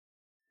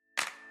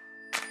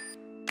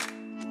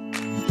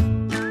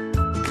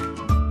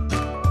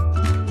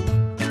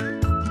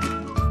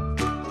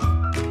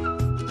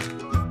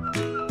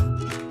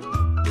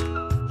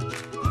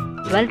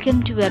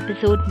Welcome to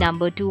episode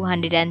number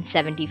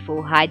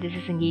 274. Hi, this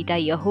is Sangeeta.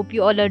 I hope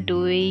you all are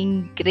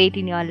doing great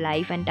in your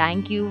life, and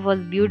thank you for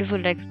the beautiful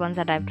response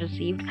that I've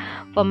received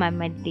for my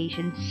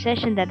meditation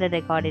session that I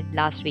recorded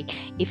last week.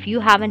 If you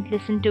haven't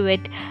listened to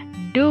it,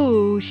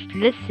 do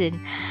listen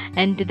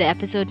and to the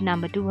episode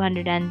number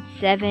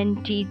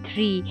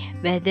 273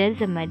 where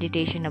there's a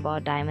meditation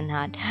about diamond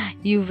heart.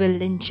 You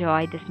will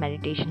enjoy this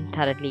meditation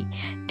thoroughly.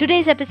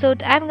 Today's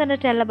episode I'm gonna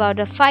tell about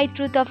a 5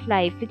 truth of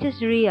life which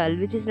is real,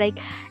 which is like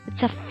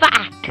it's a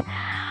fact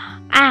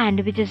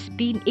and which has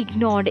been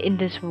ignored in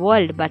this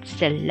world. But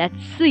still,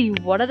 let's see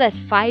what are the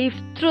 5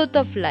 truth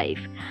of life.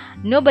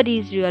 Nobody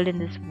is real in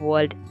this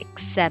world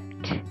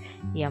except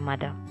your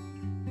mother.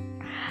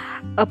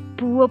 A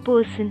poor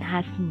person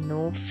has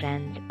no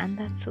friends, and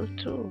that's so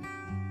true.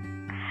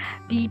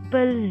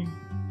 People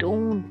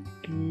don't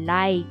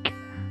like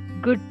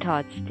good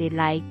thoughts, they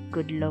like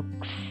good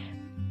looks.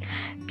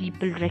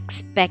 People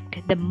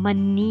respect the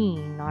money,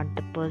 not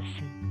the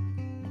person.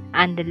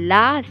 And the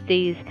last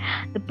is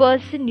the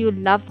person you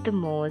love the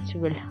most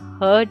will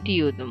hurt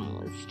you the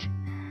most.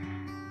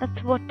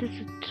 That's what is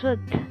the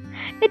truth.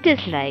 It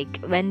is like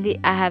when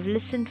I have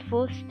listened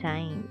first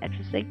time, it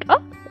was like,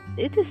 oh,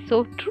 it is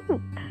so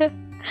true.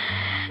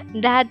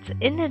 That's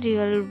in a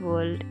real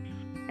world,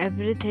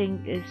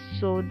 everything is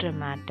so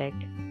dramatic.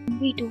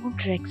 We don't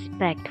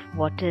respect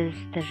what is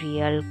the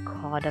real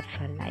God of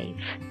our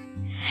life.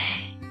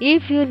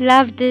 If you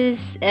love this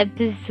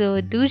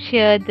episode, do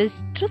share this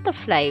truth of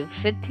life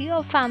with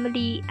your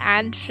family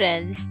and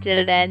friends.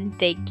 Till then,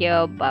 take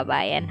care, bye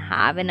bye, and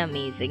have an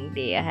amazing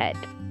day ahead.